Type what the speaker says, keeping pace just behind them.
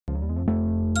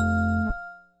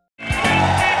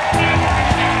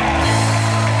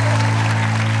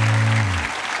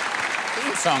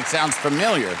song sounds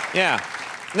familiar. Yeah.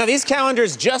 Now, these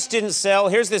calendars just didn't sell.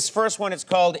 Here's this first one. It's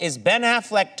called, Is Ben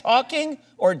Affleck Talking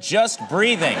or Just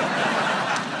Breathing?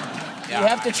 You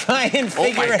have to try and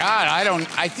figure it out. Oh, my God,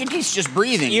 I think he's just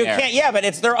breathing You there. can't, yeah, but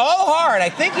they're all hard. I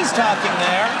think he's talking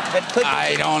there.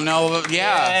 I don't know,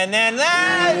 yeah. And then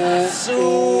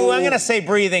I'm going to say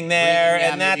breathing there, Breathing,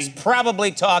 yeah, and that's maybe.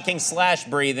 probably talking /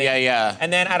 breathing. Yeah.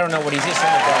 And then, I don't know what he's just in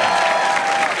the bed.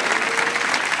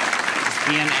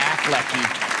 Being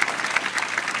Afflecky.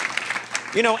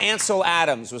 You know, Ansel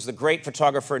Adams was the great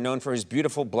photographer known for his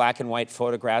beautiful black and white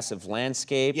photographs of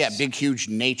landscapes. Yeah, big, huge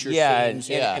nature scenes.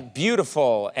 And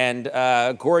beautiful and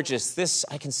gorgeous. This,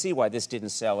 I can see why this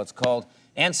didn't sell. It's called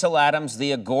Ansel Adams,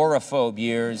 The Agoraphobe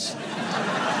Years.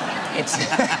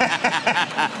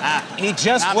 He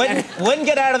just wouldn't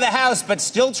get out of the house, but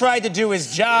still tried to do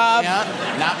his job.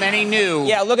 Yeah, not many knew.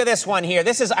 Yeah, look at this one here.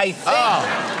 This is, I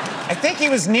think he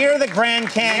was near the Grand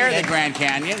Canyon. Near the Grand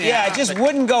Canyon, yeah. Yeah, just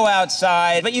wouldn't go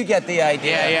outside, but you get the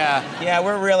idea. Yeah. Yeah,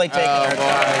 we're really taking our time.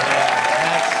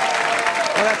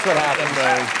 Well, that's what happened,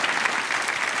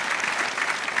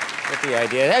 Get the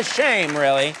idea. That's a shame,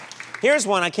 really. Here's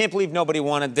one. I can't believe nobody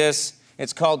wanted this.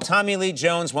 It's called Tommy Lee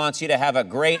Jones Wants You to Have a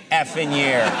Great Effing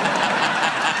Year.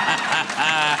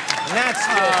 And that's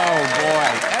good. Oh,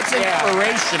 boy. That's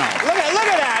inspirational. Look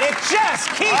at that. It just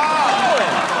keeps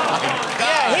going.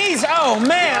 Yeah, oh,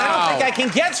 man, I don't think I can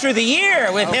get through the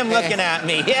year with him looking at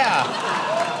me. Yeah.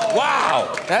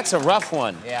 Wow. That's a rough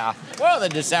one. Yeah. Well, the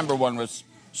December one was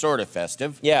sort of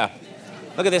festive. Yeah.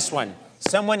 Look at this one.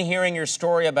 Someone hearing your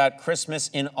story about Christmas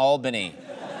in Albany.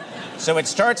 So it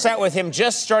starts out with him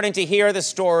just starting to hear the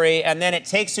story, and then it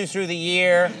takes you through the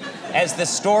year as the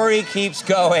story keeps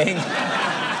going.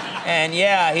 And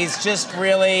yeah, he's just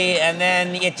really, and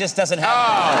then it just doesn't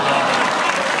happen.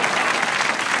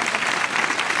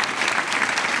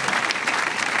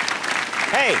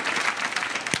 Hey,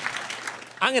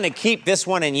 I'm going to keep this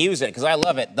one and use it because I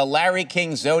love it. The Larry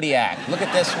King Zodiac. Look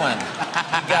at this one.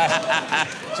 You got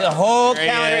the whole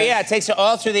calendar. Yeah, it takes you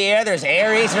all through the air. There's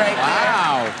Aries right there.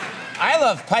 Wow. I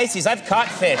love Pisces. I've caught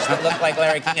fish that look like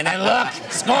Larry King. And then look,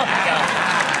 Scorpio.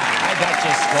 I got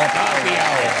you, Scorpio.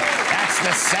 That's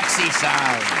the sexy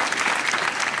side.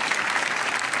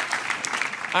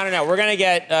 I don't know. We're going to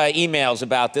get emails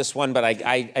about this one, but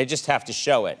I just have to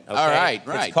show it. Okay? All right.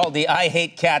 It's called the I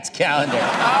Hate Cats calendar.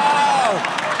 Oh!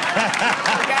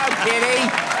 Look out, kitty.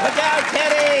 Look out,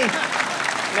 kitty.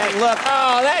 And look,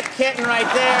 that kitten right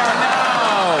there.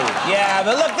 No. Yeah,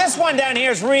 but look, this one down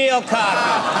here is real cocky.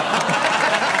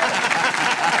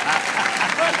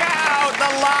 Look out, the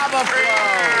lava flow.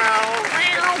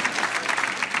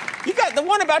 You got the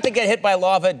one about to get hit by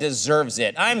lava deserves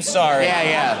it. I'm sorry.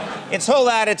 Yeah. Its whole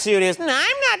attitude is, I'm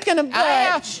not gonna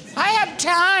budge. I have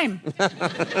time.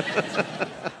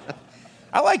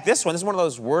 I like this one. This is one of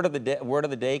those word of the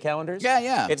day calendars.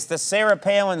 Yeah. It's the Sarah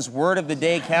Palin's word of the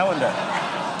day calendar.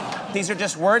 These are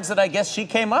just words that I guess she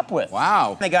came up with.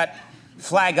 Wow. They got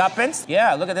flag uppance.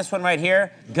 Yeah, look at this one right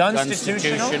here.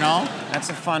 Gunstitutional. That's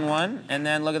a fun one. And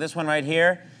then look at this one right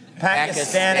here.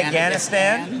 Pakistan,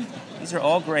 Afghanistan. These are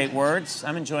all great words.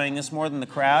 I'm enjoying this more than the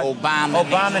crowd.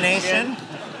 Abomination.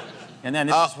 And then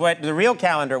this is what the real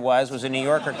calendar was a New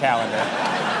Yorker calendar.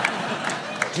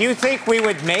 Do you think we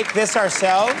would make this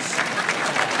ourselves?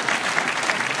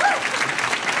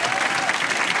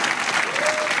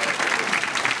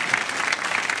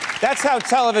 That's how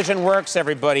television works,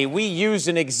 everybody. We use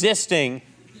an existing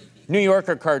New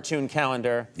Yorker cartoon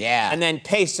calendar and then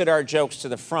pasted our jokes to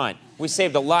the front. We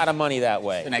saved a lot of money that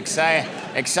way. An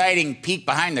exciting peek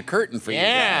behind the curtain for you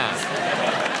guys.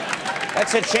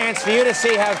 That's a chance for you to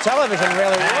see how television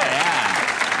really works.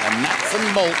 Yeah. The nuts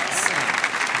and bolts.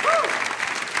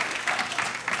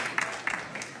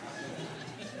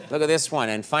 Look at this one.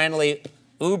 And finally,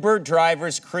 Uber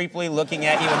drivers creepily looking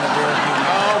at you in the rearview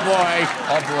mirror.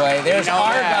 Oh, boy. There's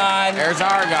Argon. There's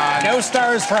Argon. No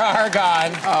stars for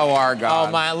Argon. Oh, Argon. Oh,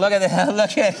 my. Look at Zavi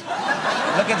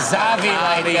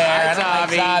right there. I don't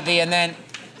like Zavi. And then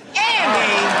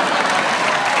Andy.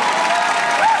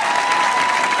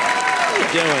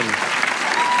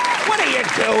 What are you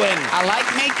doing? I like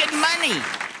making money.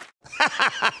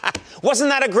 Wasn't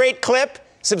that a great clip?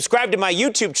 Subscribe to my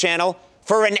YouTube channel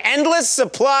for an endless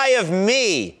supply of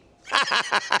me.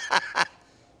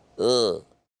 Ugh.